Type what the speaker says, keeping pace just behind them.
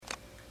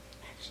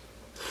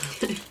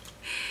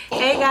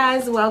Hey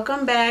guys,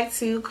 welcome back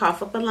to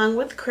Cough Up Along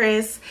with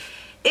Chris.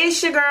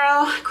 It's your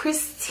girl,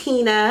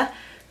 Christina,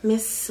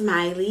 Miss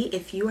Smiley,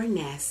 if you are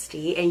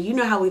nasty. And you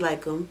know how we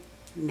like them,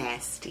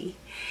 nasty.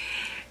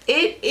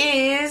 It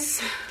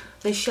is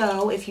the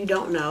show, if you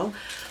don't know,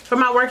 for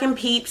my working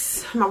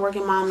peeps, my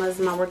working mamas,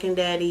 my working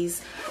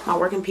daddies, my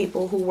working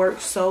people who work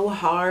so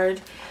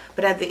hard.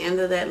 But at the end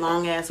of that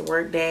long ass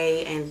work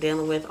day and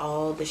dealing with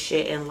all the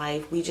shit in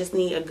life, we just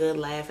need a good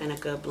laugh and a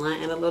good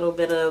blunt and a little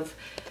bit of,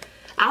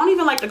 I don't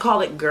even like to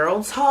call it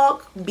girl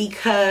talk,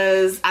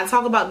 because I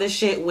talk about this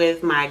shit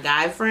with my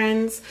guy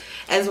friends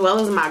as well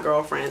as my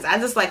girlfriends. I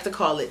just like to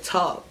call it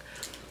talk,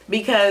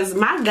 because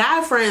my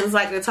guy friends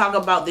like to talk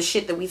about the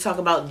shit that we talk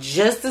about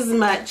just as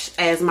much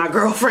as my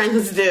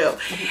girlfriends do.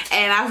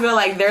 And I feel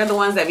like they're the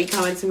ones that be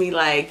coming to me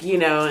like, you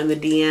know, in the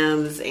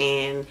DMs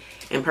and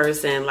in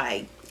person,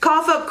 like,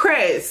 cough up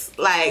Chris,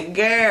 like,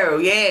 girl,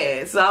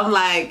 yeah. So I'm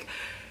like,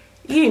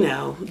 you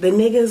know, the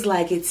niggas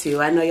like it too.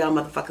 I know y'all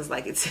motherfuckers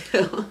like it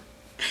too.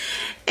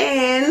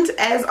 And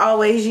as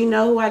always, you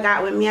know who I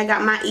got with me. I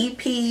got my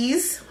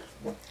EPs.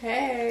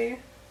 Hey.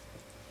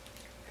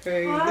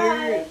 Hey.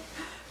 Hi.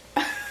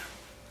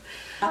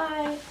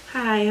 Hi.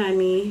 Hi,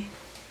 honey.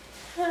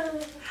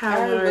 How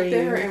I are looked you?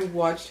 at her and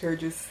watched her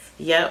just.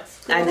 Yep,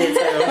 I did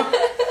too.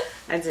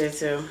 I did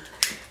too.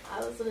 I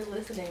was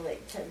listening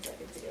like 10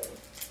 seconds ago.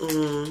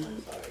 Mm,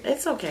 I'm sorry.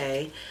 it's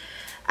okay.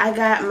 I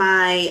got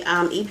my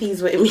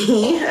EPs with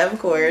me, of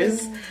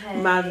course,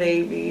 my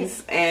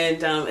babies,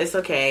 and it's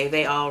okay.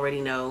 They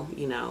already know,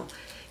 you know.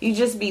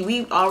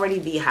 We already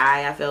be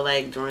high, I feel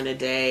like, during the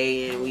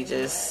day, and we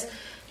just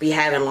be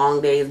having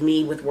long days.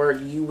 Me with work,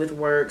 you with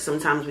work.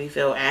 Sometimes we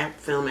film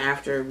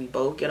after we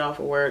both get off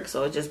of work,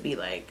 so it just be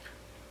like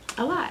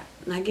a lot,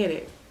 and I get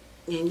it.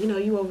 And you know,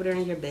 you over there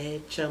in your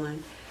bed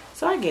chilling,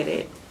 so I get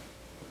it.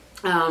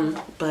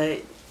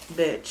 But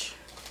bitch,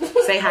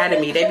 say hi to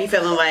me. They be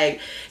feeling like,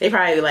 they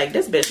probably be like,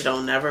 this bitch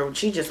don't never,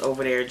 she just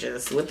over there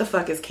just, what the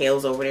fuck is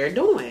Kale's over there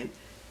doing?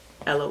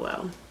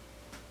 LOL.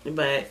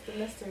 But It's the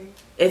mystery.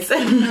 it's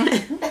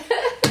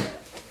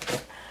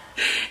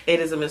it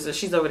is a mystery.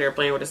 She's over there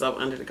playing with herself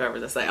under the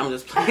covers. That's like, I'm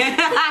just playing.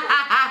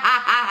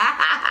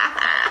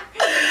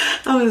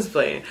 I'm just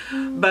playing.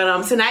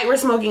 But tonight we're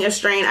smoking a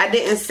strain. I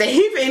didn't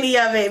save any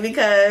of it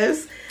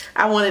because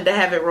I wanted to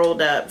have it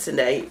rolled up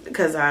today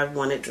because I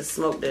wanted to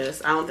smoke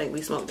this. I don't think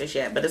we smoked this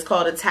yet, but it's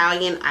called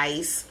Italian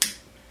Ice.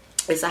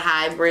 It's a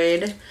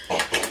hybrid.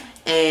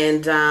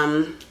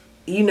 And,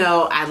 you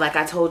know, like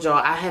I told y'all,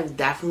 I have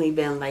definitely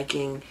been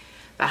liking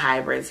the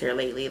hybrids here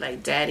lately.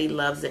 Like, Daddy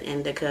loves the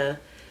indica,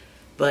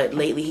 but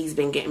lately he's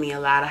been getting me a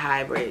lot of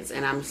hybrids,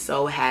 and I'm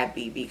so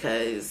happy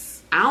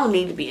because I don't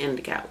need to be in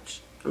the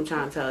couch. I'm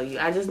trying to tell you.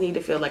 I just need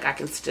to feel like I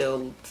can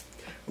still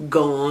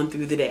go on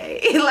through the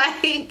day.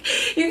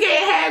 Like, you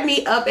can't have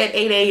me up at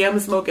 8 a.m.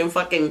 smoking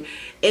fucking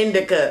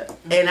indica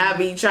and I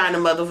be trying to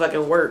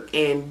motherfucking work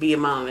and be a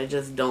mom. It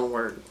just don't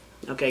work.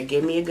 Okay,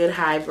 give me a good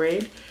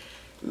hybrid.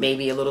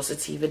 Maybe a little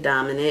sativa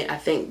dominant. I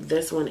think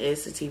this one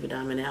is sativa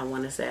dominant, I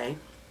want to say.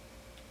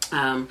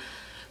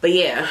 But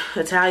yeah,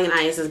 Italian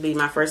Ice has been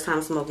my first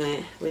time smoking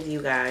it with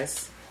you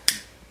guys,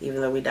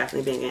 even though we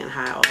definitely been getting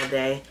high all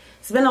day.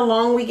 It's been a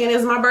long weekend.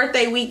 It's my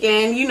birthday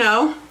weekend, you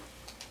know.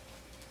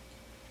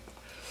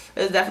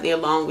 It was definitely a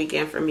long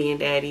weekend for me and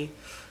Daddy.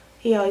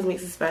 He always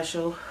makes it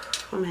special.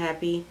 I'm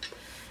happy.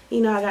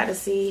 You know, I got to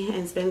see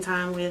and spend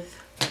time with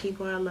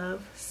people I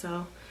love.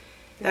 So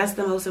that's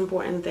the most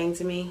important thing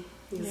to me,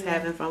 is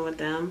having fun with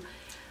them.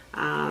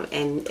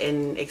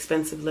 And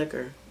expensive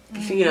liquor.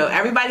 You know,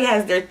 everybody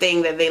has their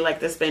thing that they like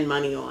to spend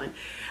money on.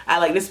 I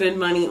like to spend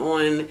money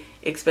on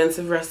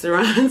expensive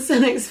restaurants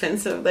and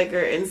expensive liquor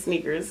and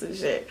sneakers and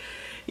shit.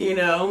 You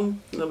know,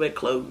 a little bit of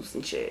clothes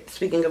and shit.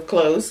 Speaking of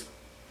clothes,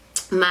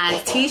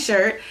 my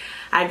t-shirt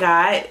I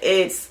got,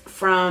 it's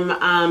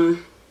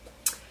from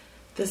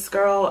this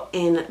girl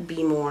in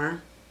Be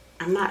More.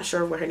 I'm not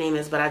sure what her name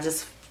is, but I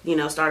just, you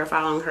know, started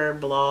following her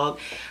blog.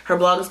 Her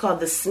blog is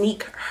called the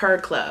Sneak Her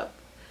Club.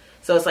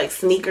 So it's like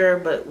sneaker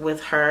but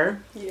with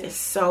her. Yeah. It's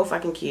so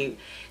fucking cute.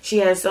 She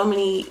has so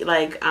many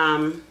like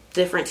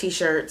different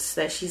t-shirts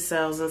that she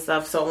sells and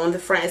stuff. So on the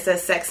front it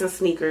says sex and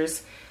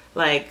sneakers.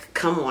 Like,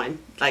 come on.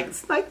 Like,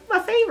 it's like my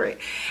favorite.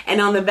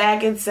 And on the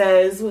back it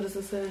says, what does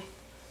it say?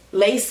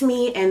 Lace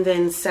me and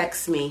then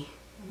sex me.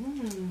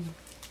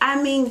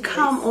 I mean,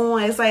 come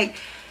on. It's like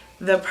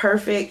the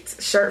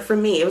perfect shirt for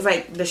me. It was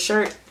like the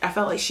shirt, I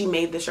felt like she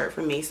made the shirt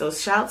for me. So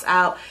shouts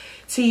out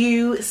to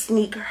you,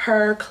 Sneak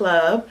Her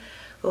Club.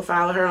 Go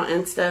follow her on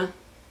Insta.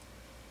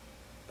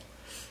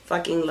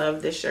 Fucking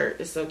love this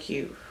shirt. It's so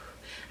cute.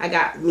 I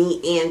got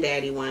me and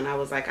Daddy one. I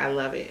was like, I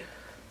love it.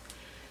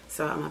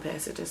 So I'm going to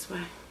pass it this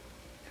way.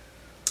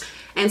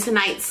 And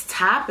tonight's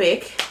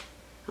topic,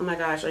 oh my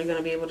gosh, are you going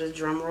to be able to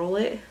drum roll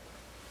it?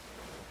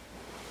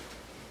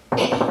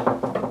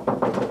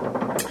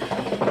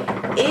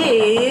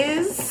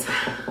 Is,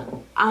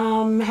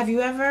 have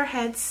you ever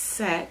had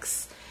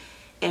sex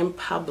in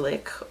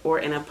public or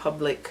in a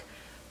public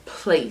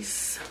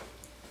place?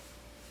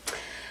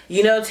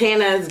 You know,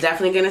 Tana is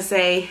definitely going to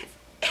say,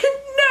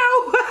 no.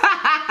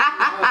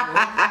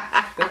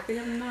 Definitely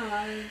am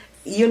not.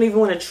 You don't even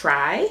want to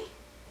try?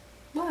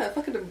 What?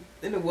 Fucking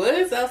in the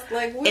woods? I was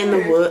like, where? In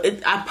the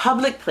wood, a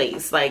public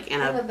place, like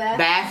in a In the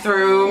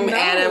bathroom, No,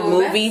 at a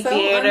movie that's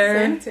theater.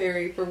 So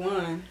unsanitary for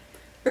one.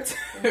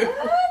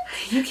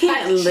 You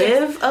can't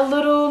live a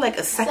little, like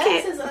a Sex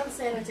second. is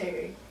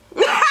unsanitary.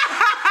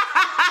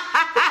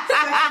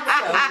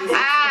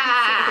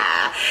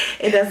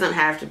 It doesn't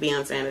have to be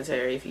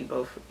unsanitary if you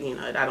both, you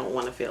know, I don't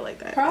want to feel like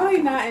that.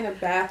 Probably not in a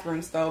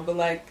bathroom though, but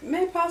like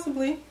maybe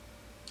possibly.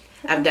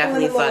 I've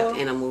definitely A little, fucked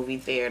in a movie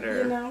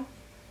theater You know.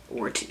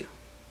 or two.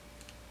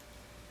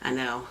 I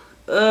know.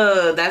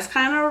 That's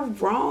kind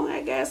of wrong,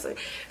 I guess.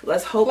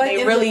 Let's hope Like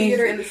they in really. the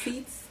theater in the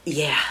seats.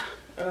 Yeah.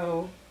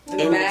 Oh, in In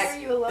the the- back,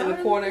 Were you alone in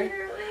the corner.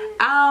 theater?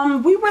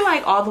 We were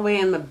like all the way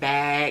in the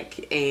back,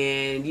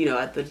 and you know,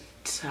 at the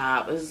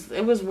top.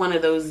 It was one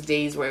of those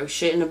days where it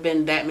shouldn't have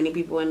been that many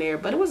people in there,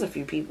 but it was a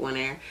few people in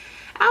there.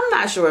 I'm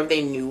not sure if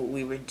they knew what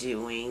we were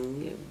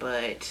doing,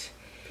 but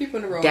People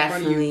in the row in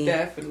front of you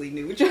definitely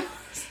knew what y'all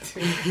was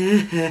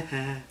doing.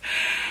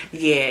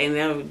 yeah, and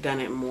they've done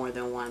it more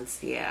than once.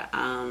 Yeah.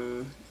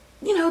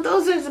 You know,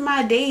 those are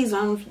my days.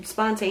 I'm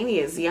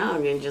spontaneous,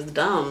 young, and just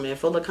dumb and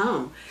full of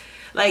cum.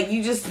 Like,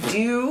 you just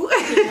do.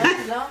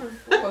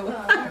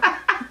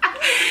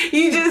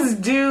 You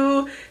just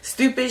do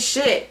stupid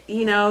shit,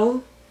 you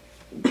know?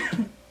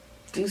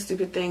 Do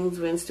stupid things,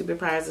 win stupid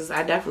prizes.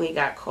 I definitely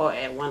got caught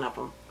at one of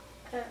them.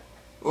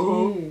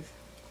 Jeez.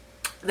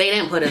 They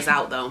didn't put us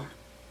out, though.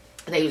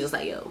 They were just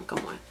like, yo, come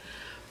on. You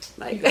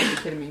Like, gotta be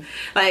kidding me.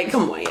 like,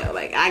 come on, yo.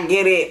 Like, I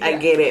get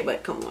it,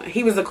 but come on.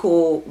 He was a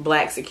cool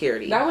black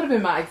security. That would have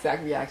been my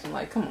exact reaction.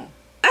 Like, come on.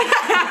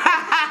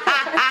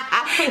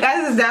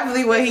 That's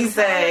definitely what he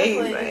said.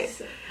 He's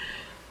like,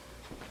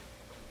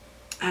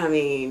 I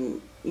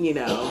mean, you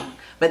know,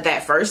 but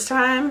that first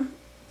time,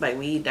 like,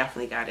 we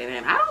definitely got it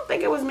in. I don't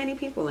think it was many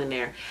people in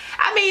there.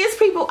 I mean, it's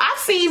people. I've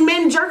seen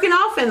men jerking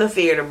off in the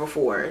theater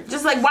before.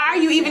 Just like, why are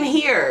you even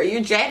here?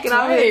 You're jacking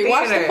off in the theater.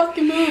 Watch the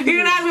fucking movie.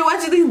 You're not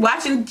even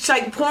watching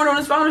like porn on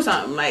his phone or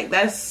something. Like,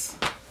 that's,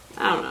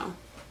 I don't know.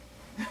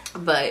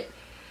 But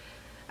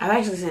I've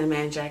actually seen a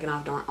man jacking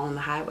off on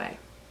the highway.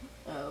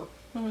 Oh.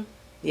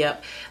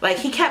 Yep. Like,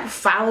 he kept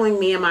following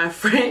me and my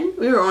friend.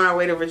 We were on our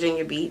way to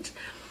Virginia Beach.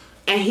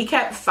 And he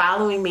kept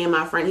following me and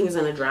my friend. He was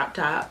in a drop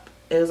top.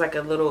 It was like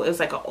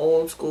an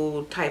old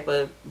school type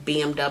of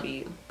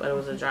BMW, but it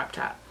was a drop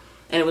top.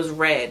 And it was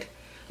red.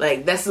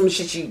 Like, that's some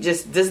shit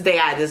this day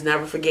I just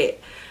never forget.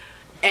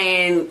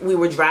 And we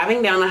were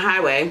driving down the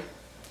highway,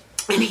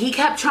 and he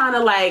kept trying to,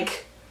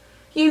 like,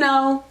 you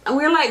know, and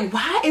we were like,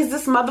 why is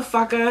this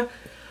motherfucker,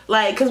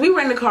 like, because we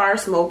were in the car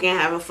smoking,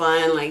 having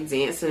fun, like,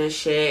 dancing and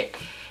shit.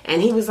 And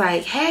he was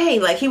like, hey,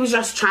 like, he was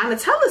just trying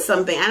to tell us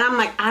something. And I'm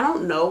like, I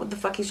don't know what the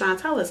fuck he's trying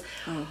to tell us.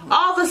 Mm-hmm.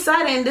 All of a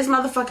sudden, this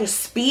motherfucker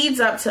speeds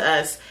up to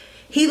us.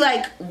 He,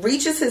 like,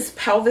 reaches his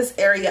pelvis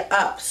area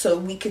up so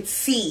we could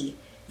see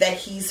that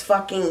he's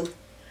fucking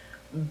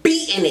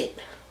beating it.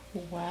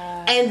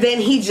 Wow. And then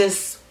he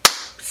just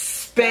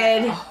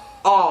sped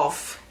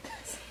off.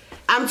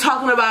 I'm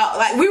talking about,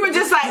 like, we were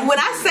just like, when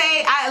I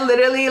say I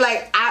literally,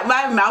 like,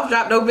 my mouth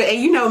dropped open, and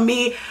you know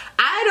me,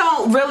 I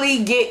don't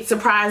really get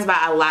surprised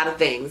by a lot of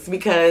things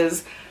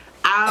because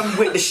I'm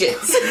with the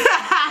shits.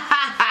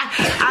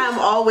 I'm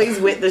always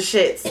with the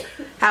shits.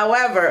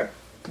 However,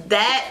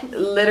 that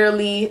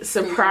literally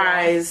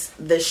surprised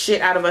the shit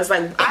out of us.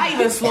 Like, I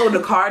even slowed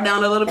the car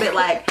down a little bit,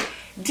 like,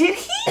 did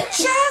he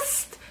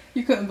just?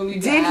 You couldn't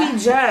believe Did that. he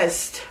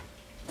just?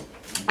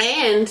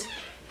 And,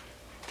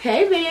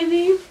 hey,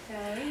 baby.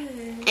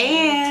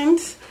 And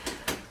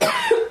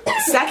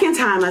second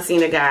time I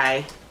seen a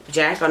guy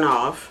jacking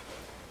off.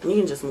 You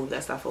can just move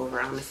that stuff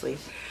over, honestly.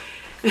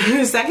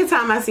 Second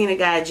time I seen a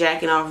guy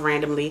jacking off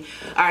randomly.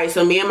 Alright,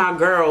 so me and my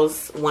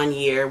girls one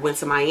year went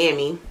to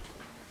Miami.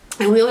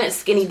 And we went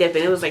skinny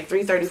dipping. It was like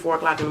 3:30, 4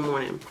 o'clock in the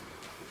morning.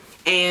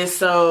 And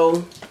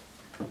so,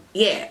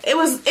 yeah, it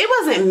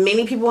wasn't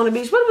many people on the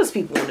beach, but it was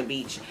people on the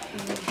beach.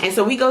 And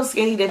so we go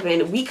skinny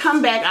dipping. We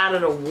come back out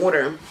of the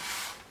water.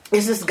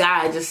 It's this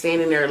guy just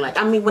standing there, like,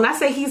 I mean, when I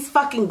say he's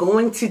fucking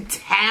going to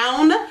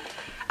town,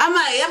 I'm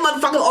like, that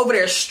motherfucker over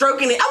there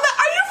stroking it. I'm like,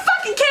 are you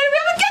fucking kidding me?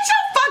 I'm like, get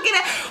your fucking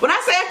ass. When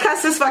I say I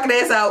cussed his fucking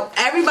ass out,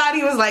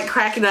 everybody was like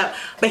cracking up,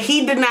 but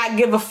he did not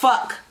give a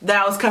fuck that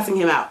I was cussing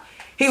him out.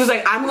 He was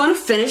like, I'm going to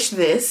finish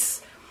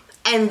this,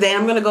 and then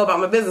I'm going to go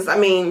about my business. I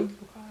mean,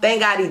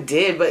 thank God he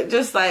did, but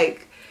just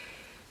like,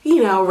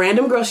 you know,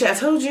 random girl shit. I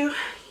told you.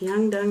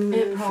 Young, dumb.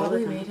 It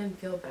probably made him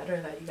feel better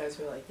that you guys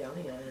were like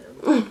yelling at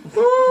him.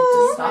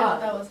 Oh,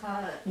 Stop. that was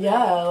hot.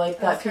 Yeah, like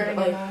that. That's turning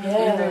Like, him on.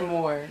 yeah. Even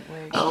more.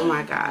 Like, Oh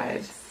my God.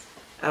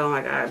 Oh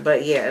my God.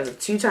 But yeah,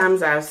 2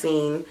 times I've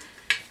seen,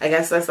 I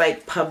guess that's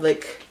like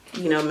public,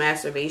 you know,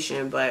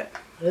 masturbation, but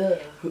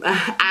Ugh.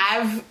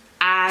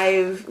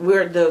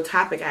 where the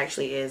topic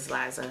actually is,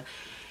 Liza,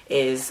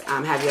 is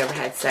have you ever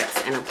had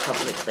sex in a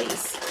public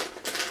place?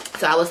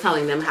 So I was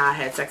telling them how I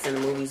had sex in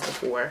the movies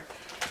before,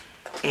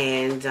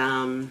 and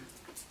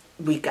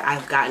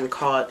I've gotten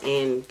caught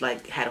in,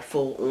 like, had a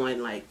full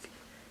on, like,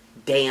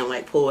 damn,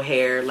 like pull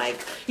hair, like,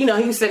 you know,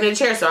 he was sitting in a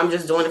chair, so I'm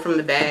just doing it from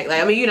the back.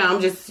 Like, I mean, you know,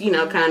 I'm just, you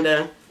know, kind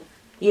of,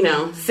 you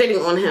know, sitting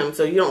on him,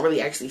 so you don't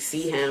really actually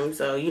see him.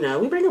 So, you know,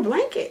 we bring a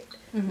blanket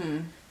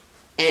and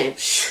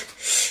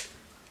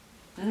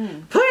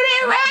put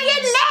it around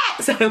your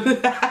neck. So,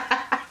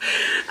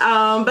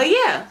 but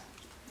yeah.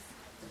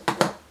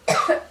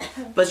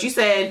 But you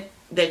said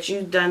that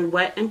you done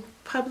what in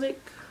public?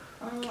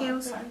 I've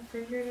gotten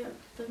fingered at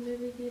the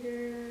movie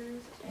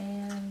theaters,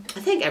 and I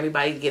think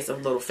everybody gets a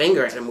little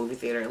finger at a movie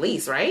theater at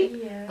least, right?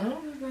 yeah. I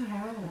don't even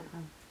have.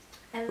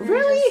 And then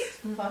Really? just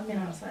fucking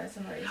outside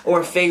somebody's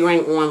Or house.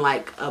 figuring on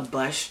like a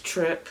bus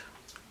trip.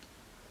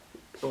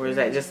 Or is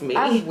that just me?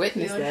 I've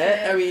witnessed Field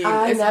that. I mean,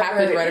 I it's never-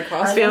 happened right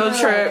across. I Field never,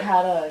 trip. Like,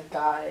 had a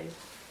guy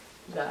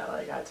that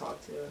like I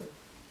talked to in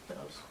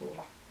middle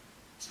school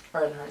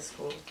or in high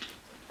school.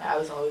 I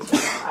always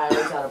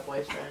had a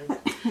boyfriend.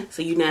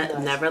 So you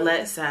never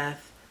let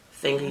Seth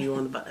finger you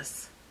on the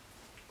bus.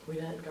 We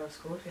didn't go to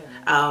school together.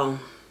 Oh,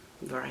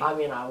 right. I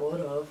mean, I would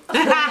have.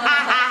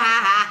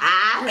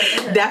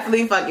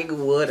 Definitely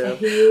fucking would have.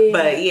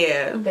 But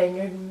yeah.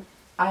 Fingered.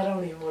 I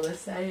don't even want to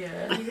say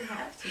it. You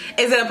have to.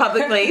 Is it a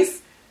public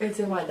place? It's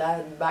in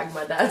back of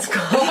my dad's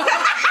car.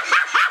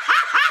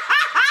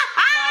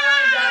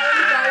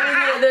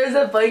 There's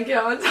a blanket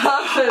on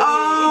top of me.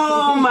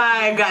 Oh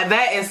my god,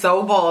 that is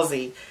so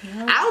ballsy.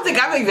 I don't think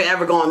I've even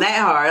ever gone that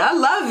hard. I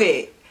love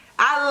it.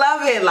 I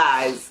love it,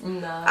 Liz.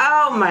 No.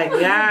 Oh my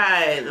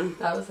god.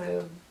 That was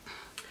him.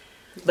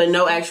 But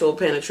no actual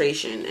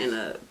penetration in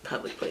a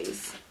public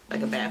place,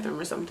 like a bathroom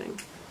or something.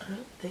 I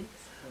don't think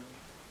so.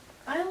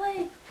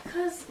 I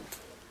cause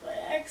my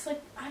ex,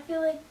 I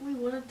feel like we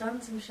would have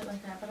done some shit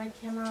like that, but I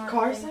cannot.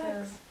 Car think sex?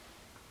 of-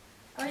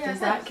 Oh yeah, Does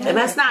that count? And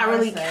that's not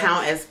really Car sex.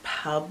 count as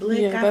public,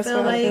 Yeah, I that's feel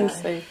what I like. was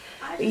gonna say.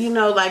 You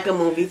know, like a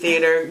movie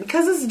theater,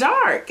 because it's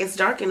dark. It's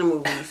dark in the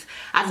movies.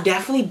 I've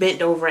definitely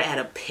bent over at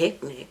a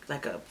picnic,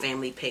 like a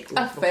family picnic.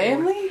 A before.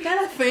 family?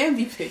 Not a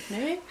family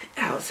picnic.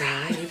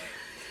 Outside.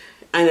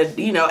 And,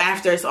 you know,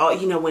 after it's all,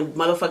 you know, when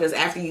motherfuckers,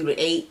 after you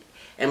ate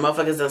and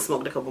motherfuckers done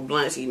smoked a couple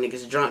blunts, you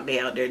niggas drunk, they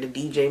out there, the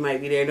DJ might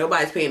be there.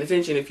 Nobody's paying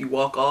attention if you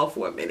walk off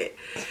for a minute.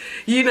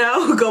 You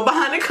know, go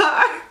behind the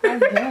car. I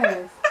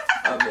guess.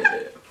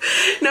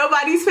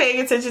 Nobody's paying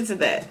attention to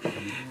that.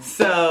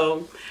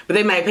 So, but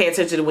they might pay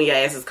attention to when your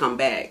asses come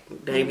back.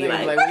 They be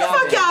like, what the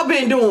fuck y'all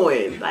been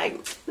doing? Like,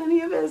 none of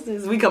your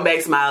business. We come back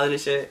smiling and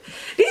shit.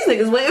 These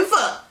niggas went and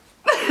fuck.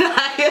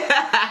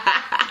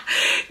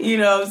 You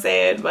know what I'm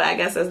saying? But I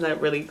guess that's not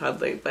really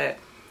public. But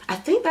I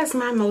think that's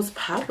my most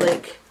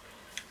public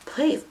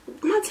place.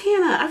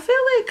 Montana, I feel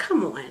like,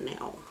 come on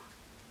now.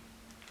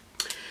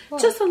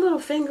 What? Just a little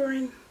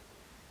fingering.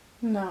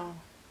 No.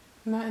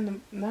 Not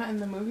in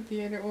the movie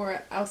theater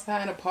or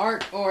outside in a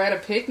park or at a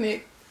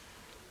picnic.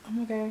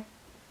 I'm okay.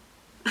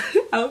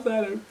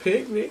 Outside of a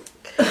picnic.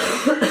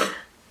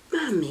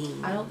 I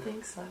mean, I don't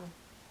think so.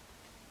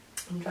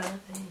 I'm trying to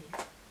think.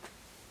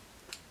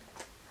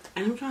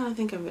 and I'm trying to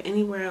think of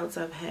anywhere else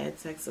I've had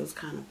sex that was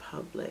kind of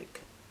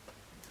public.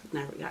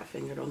 Never got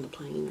fingered on the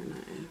plane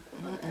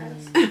or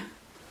nothing.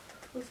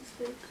 What's his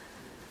face?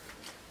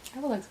 I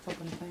would like to fuck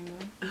on the plane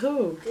though.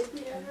 Who? Did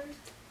we ever?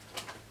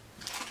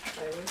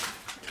 I was-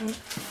 I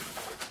just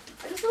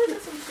feel like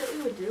that's some shit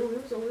we would do. We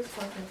was always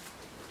fucking.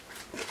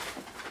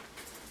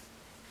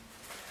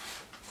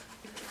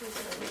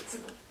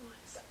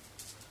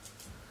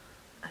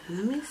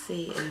 Let me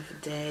see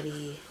if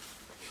Daddy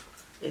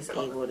is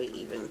able to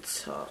even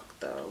talk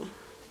though.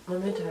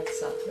 Let me text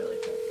Seth really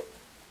quick.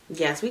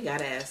 Yes, we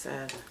gotta ask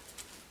Seth.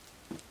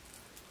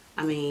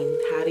 I mean,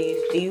 how do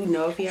you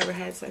know if he ever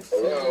had sex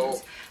with Hello.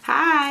 someone?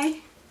 Hi.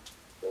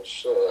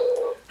 What's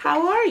up?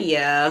 How are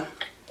ya? I'm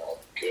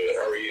good.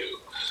 How are you?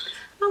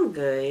 I'm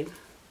good.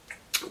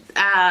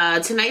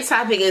 Tonight's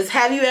topic is: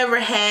 have you ever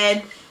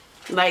had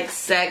like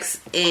sex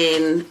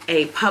in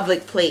a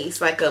public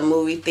place, like a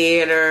movie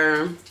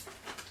theater,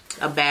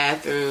 a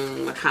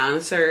bathroom, a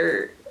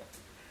concert,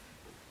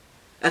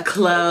 a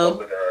club?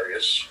 Public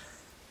areas.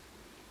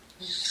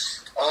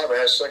 I haven't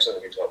had sex in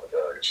any public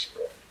areas.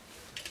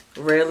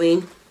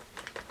 Really?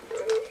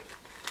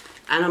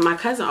 I know my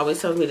cousin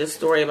always tells me this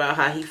story about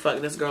how he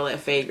fucked this girl at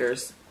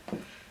Fager's.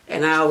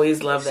 And I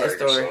always love that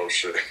story. Oh,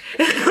 shit.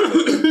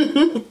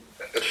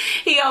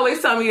 He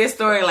always tell me this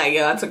story like,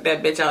 yo, I took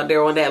that bitch out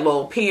there on that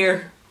little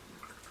pier.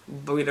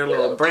 Beat her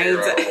little brains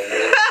out.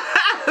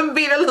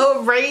 Beat her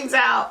little brains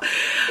out.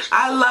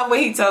 I love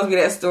when he tells me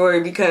that story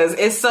because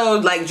it's so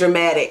like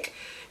dramatic.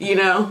 You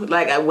know,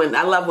 like I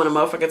love when a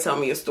motherfucker tell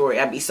me a story.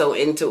 I be so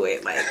into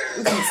it, like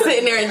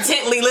sitting there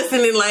intently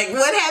listening. Like,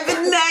 what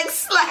happened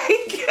next?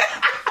 Like,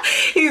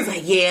 he was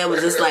like, yeah, it was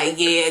just like,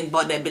 yeah,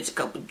 bought that bitch a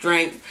couple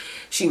drinks.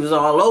 She was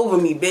all over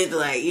me, bitch,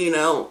 like, you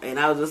know. And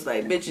I was just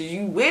like, bitch, is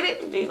you with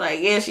it? And she's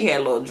like, yeah, she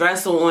had a little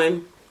dress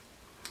on.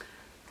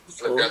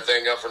 Flip that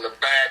thing up from the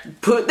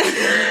back. Put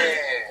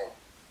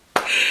Damn.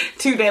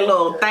 to that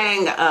little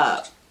thing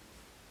up.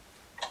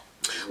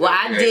 Well,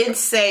 I did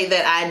say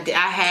that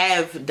I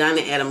have done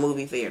it at a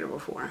movie theater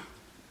before.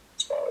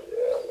 Oh,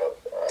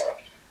 yeah.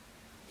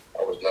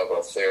 I was never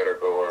a theater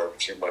goer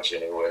too much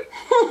anyway.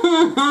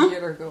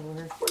 Theater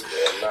goer. But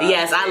yeah, nah,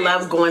 Yes, I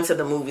love going to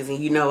the movies, and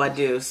you know I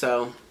do.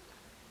 So,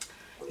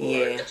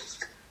 yeah,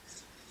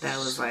 that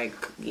was like,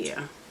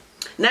 yeah.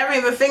 Never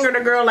even fingered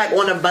a girl like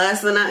on a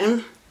bus or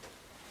nothing.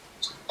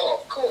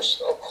 Oh, of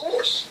course.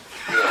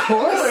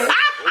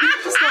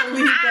 Just gonna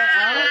leave that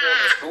out.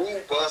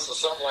 School bus or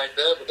something like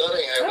that, but that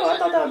ain't happening. Oh, I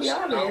thought that would be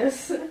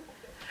obvious.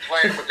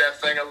 Playing with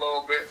that thing a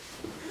little bit.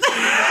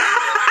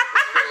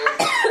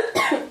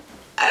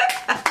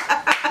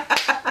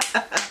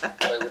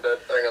 Play with that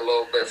thing a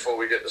little bit before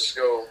we get to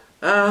school.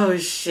 Oh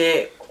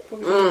shit.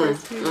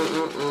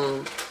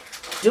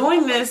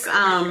 Doing this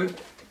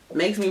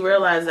makes me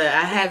realize that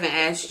I haven't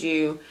asked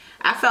you.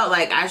 I felt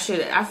like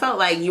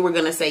you were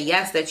gonna say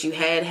yes, that you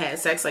had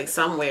sex like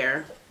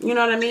somewhere. You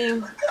know what I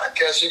mean? I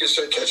guess you could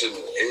say catching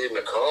head in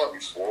the car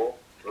before.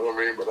 You know what I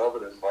mean? But other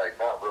than like,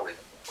 not really.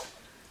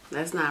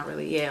 That's not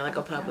really, like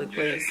a public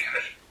place.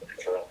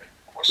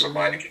 Or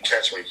somebody can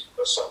catch me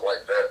or something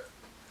like that.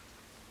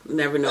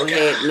 Never no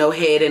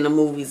head in the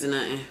movies or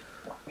nothing.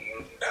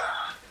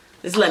 Nah.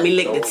 Just let me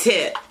lick the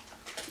tip.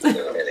 Or,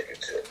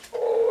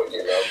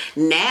 you know.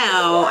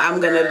 Now I'm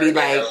gonna be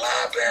like,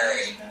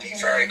 library, be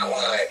very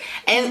quiet.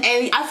 and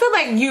I feel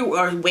like you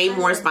are way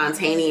more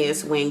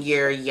spontaneous when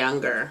you're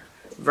younger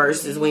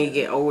versus when you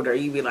get older.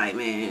 You be like,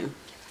 man,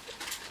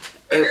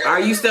 are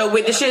you still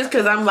with the shits?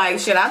 Because I'm like,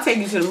 shit, I'll take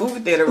you to the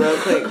movie theater real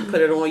quick,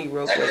 put it on you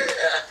real quick.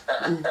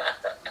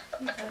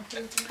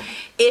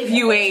 If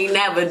you ain't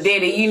never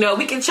did it,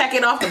 we can check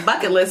it off the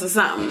bucket list or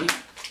something.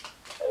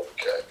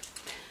 Okay.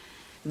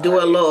 Do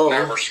a little.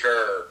 Never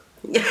scared.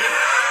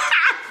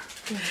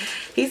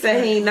 He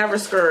said he ain't never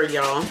scared,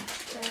 y'all.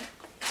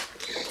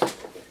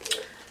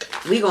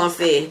 We gonna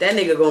see. That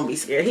nigga gonna be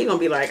scared. He gonna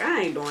be like,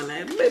 I ain't doing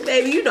that. But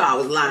baby, you know I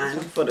was lying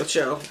for the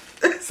show.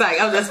 It's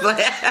like, I'm just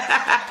playing.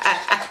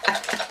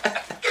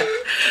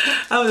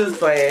 I'm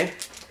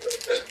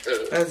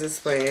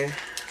just playing.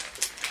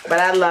 But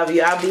I love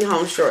you. I'll be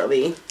home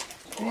shortly.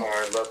 All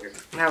right, love you.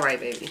 All right,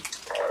 baby.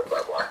 All right,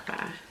 bye-bye.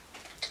 Bye.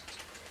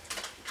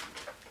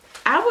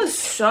 I was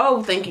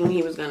so thinking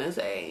he was gonna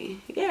say,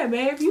 yeah,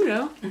 babe,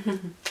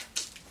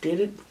 did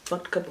it,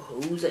 fucked a couple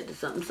hoes at the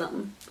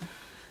something,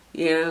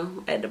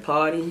 at the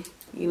party,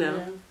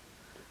 Yeah.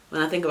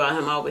 When I think about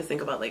him, I always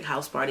think about like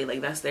House Party,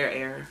 like that's their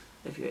era.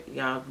 If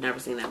y'all have never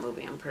seen that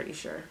movie, I'm pretty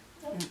sure.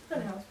 I've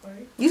done a house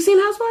party. You seen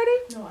House Party?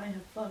 No, I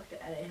have fucked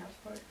at a house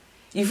party.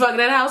 You fucked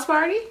at a house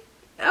party?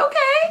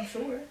 Okay. I'm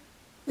sure.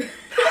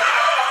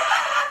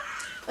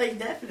 Like,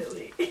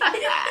 definitely.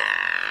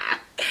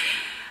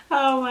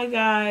 Oh my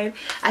god.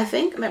 I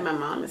think that my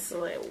mom is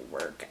still at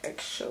work,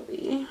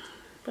 actually.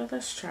 But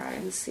let's try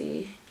and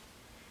see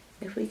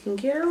if we can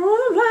get her on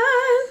the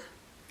line.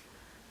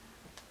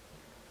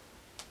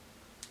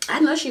 I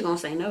know she's gonna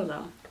say no,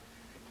 though.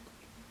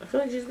 I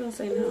feel like she's gonna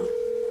say no.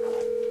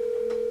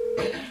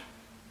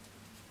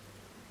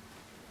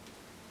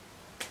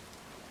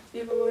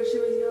 Even when she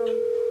was young.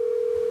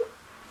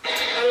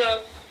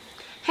 Hello.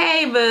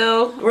 Hey,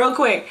 boo. Real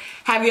quick.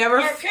 Have you ever...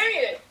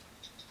 Okay.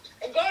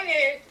 Go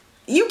ahead.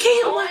 You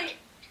can't... Like...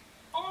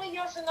 Only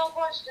yes or no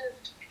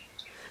questions.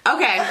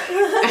 Okay.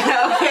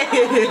 Okay.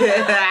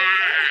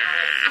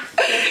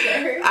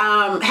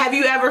 Have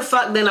you ever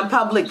fucked in a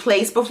public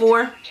place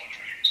before?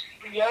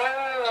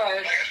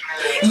 Yes.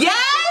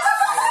 Yes?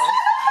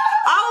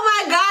 Oh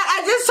my god,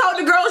 I just told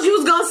the girls you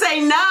was gonna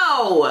say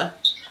no.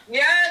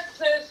 Yes,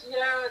 sis,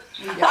 yes.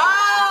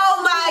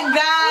 Oh my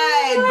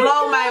god,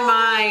 blow my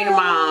mind,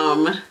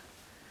 Mom.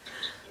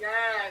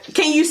 Yes.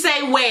 Can you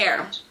say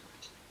where?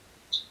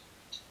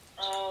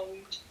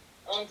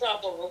 On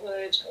top of a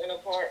hood in a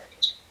park.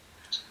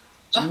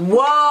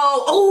 Whoa.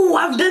 Oh,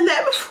 I've done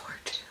that before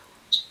too.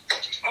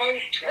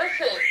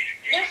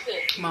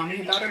 Listen. Mommy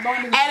and daughter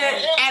bonding.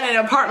 At an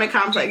apartment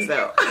complex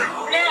though.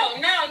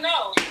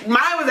 No.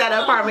 Mine was at an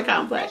apartment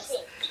complex.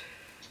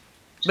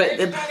 Listen. But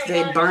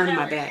they burned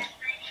my back.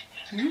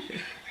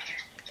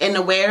 In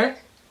the where?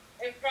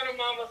 In front of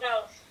Mama's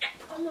house.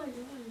 Oh my god.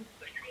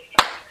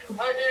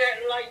 I did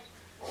that like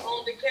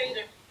on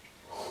Decatur.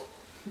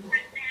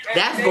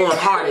 That's going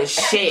hard as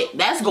shit.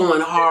 That's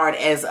going hard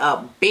as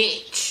a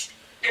bitch.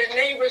 The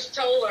neighbors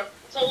told it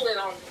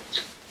on me.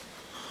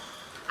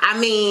 I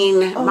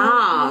mean,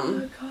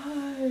 Mom.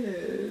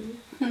 Oh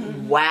my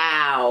god.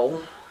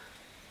 Wow.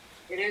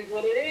 It is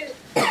what it is.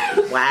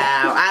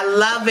 Wow. I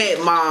love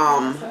it,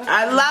 Mom.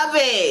 I love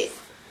it.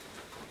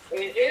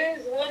 It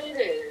is what it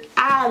is.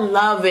 I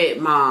love it,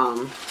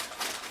 Mom.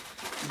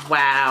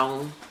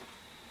 Wow.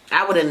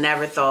 I would have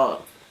never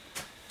thought.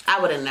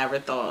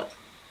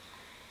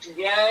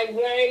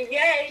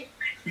 Yay.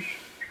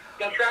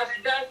 The best.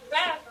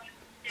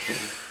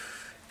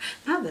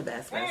 Not the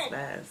best.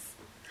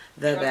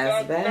 The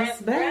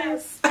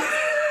best.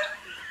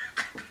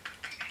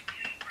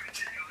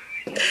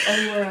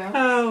 Anywhere else?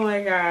 Oh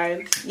my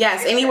god.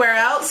 Yes, anywhere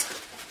else?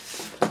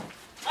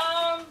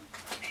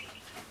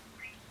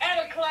 At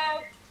a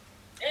club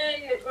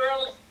in the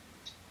girls'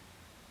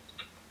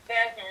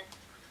 bathroom.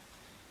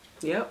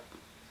 Yep.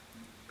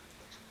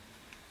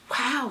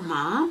 Wow,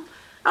 Mom.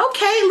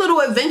 Okay, little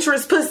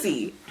adventurous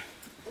pussy.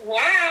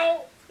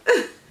 Wow.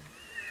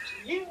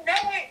 You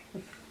know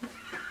it.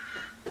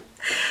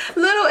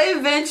 Little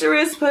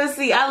adventurous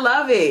pussy. I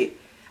love it.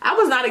 I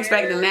was not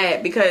expecting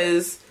that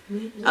because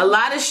a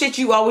lot of shit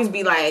you always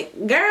be like,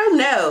 girl,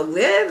 no.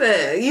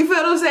 Never. You feel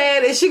what I'm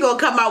saying? And she gonna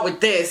come out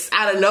with this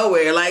out of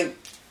nowhere. Like,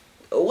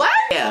 what?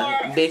 Yeah,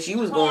 Hard. bitch, you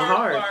was going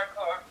hard.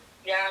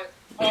 Yeah,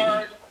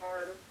 hard.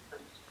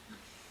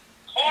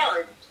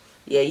 Hard.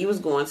 Yeah, you was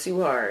going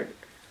too hard.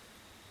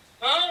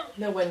 Huh?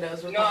 The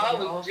windows were No, I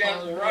probably all was just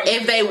falling right.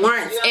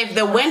 If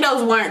the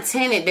windows weren't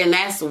tinted, then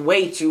that's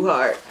way too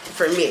hard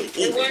for me. It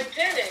Either. wasn't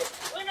tinted.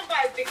 When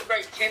nobody think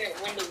about tinted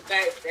windows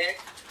back then?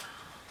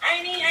 I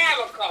ain't even have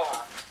a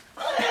car.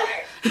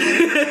 Okay.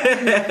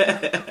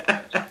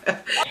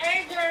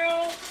 Hey,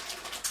 girl.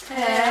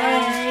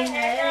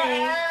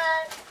 Hey.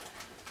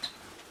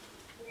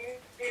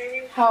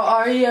 How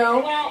are you?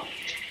 Well,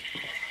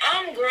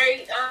 I'm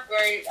great. I'm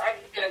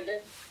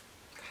good.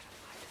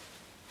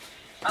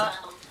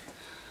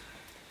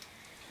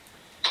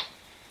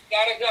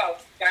 Gotta go.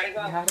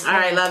 All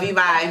right, love you.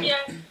 Bye. Yeah.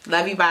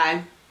 Love you.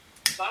 Bye.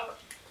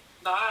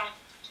 Bye.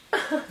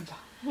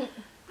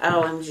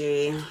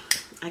 OMG.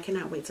 I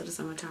cannot wait till the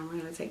summertime. We're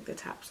going to take the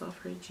tops off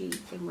her Jeep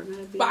and we're going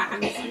to be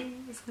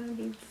it's going to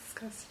be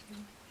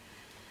disgusting.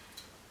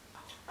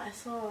 I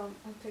saw on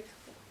TikTok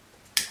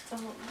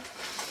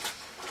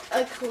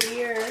a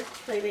clear,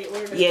 like they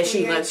ordered. Yeah, a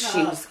she clear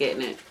was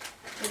getting it.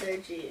 for their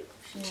Jeep.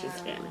 She's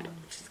getting it.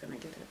 She's going to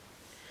get it.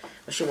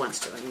 Well, she wants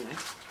to anyway.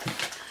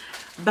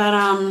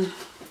 But,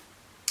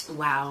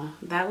 wow.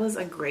 That was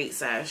a great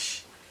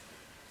sesh.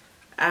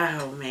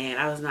 Oh man,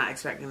 I was not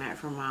expecting that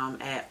from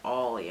Mom at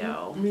all,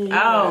 yo.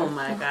 Oh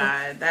my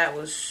god, that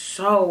was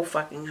so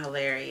fucking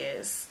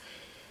hilarious.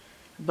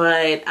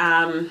 But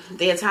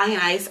the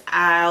Italian ice,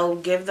 I'll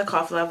give the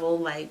cough level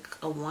like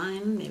a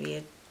 1, maybe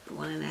a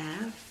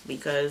 1.5,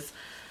 because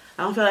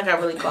I don't feel like I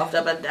really coughed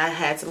up. I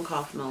had some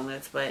cough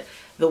moments, but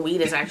the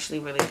weed is actually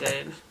really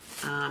good.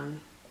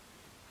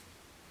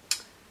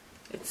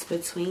 It's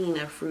between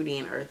a fruity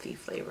and earthy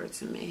flavor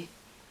to me.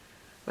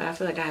 But I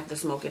feel like I have to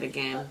smoke it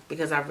again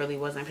because I really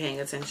wasn't paying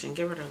attention.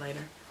 Give it her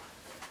later.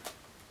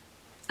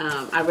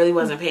 I really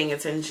wasn't paying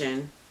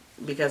attention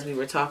because we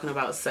were talking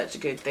about such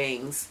good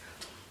things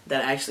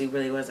that I actually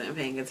really wasn't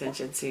paying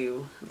attention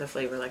to the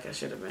flavor like I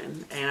should have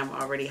been. And I'm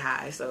already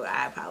high, so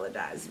I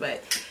apologize.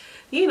 But,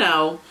 you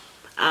know,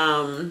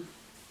 some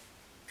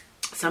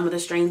of the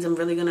strains I'm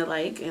really going to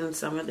like, and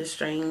some of the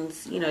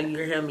strains, you know, you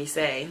hear me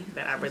say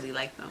that I really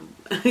like them,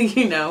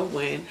 you know,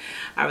 when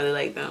I really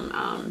like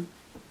them.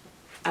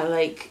 I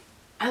like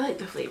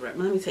the flavor.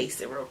 Let me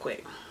taste it real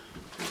quick.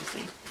 Let me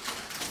see.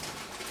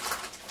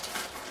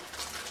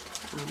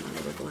 My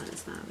little blunt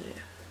is not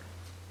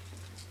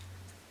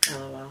there.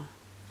 LOL.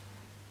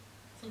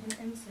 It's like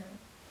an insert.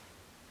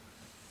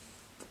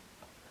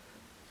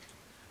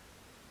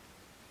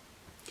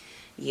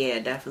 Yeah,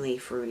 definitely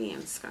fruity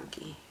and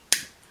skunky.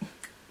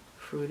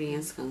 Fruity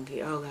and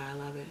skunky. Oh god, I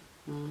love it.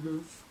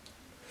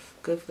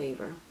 Good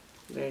flavor.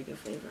 Very good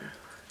flavor.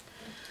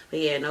 But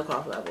yeah, no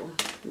cough level.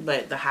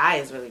 But the high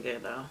is really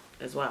good though,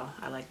 as well.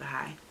 I like the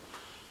high.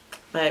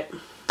 But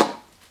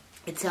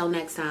until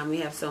next time, we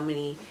have so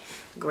many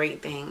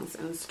great things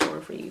in store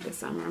for you this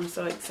summer. I'm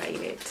so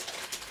excited.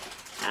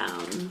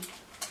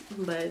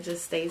 But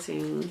just stay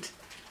tuned.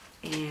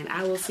 And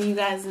I will see you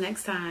guys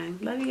next time.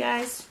 Love you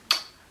guys.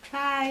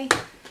 Bye.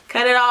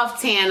 Cut it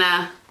off,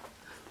 Tana.